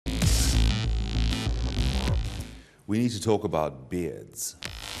we need to talk about beards.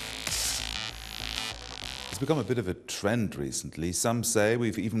 It's become a bit of a trend recently. Some say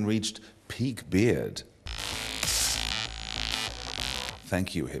we've even reached peak beard.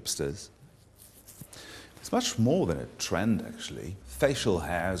 Thank you, hipsters. It's much more than a trend, actually. Facial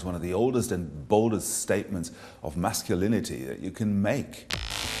hair is one of the oldest and boldest statements of masculinity that you can make.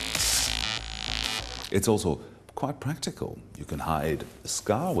 It's also quite practical. You can hide a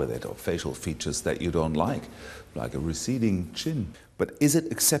scar with it or facial features that you don't like a receding chin. But is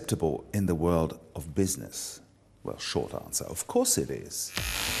it acceptable in the world of business? Well, short answer, of course it is.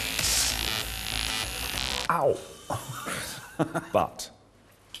 Ow! But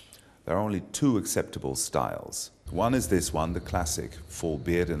there are only two acceptable styles. One is this one, the classic full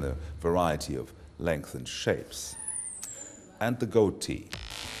beard in a variety of length and shapes. And the goatee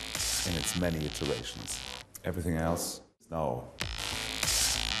in its many iterations. Everything else, no.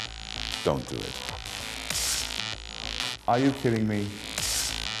 Don't do it. Are you kidding me?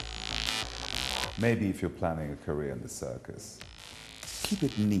 Maybe if you're planning a career in the circus. Keep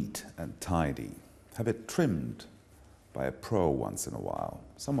it neat and tidy. Have it trimmed by a pro once in a while.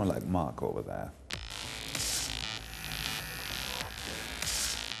 Someone like Mark over there.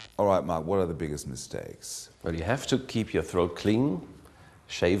 All right, Mark, what are the biggest mistakes? Well, you have to keep your throat clean,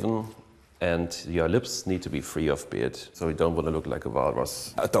 shaven, and your lips need to be free of beard. So you don't want to look like a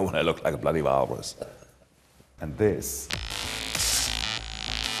walrus. I don't want to look like a bloody walrus. And this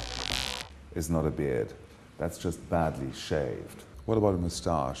is not a beard. That's just badly shaved. What about a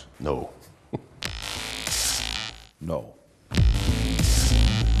moustache? No. No.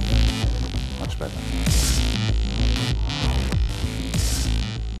 Much better.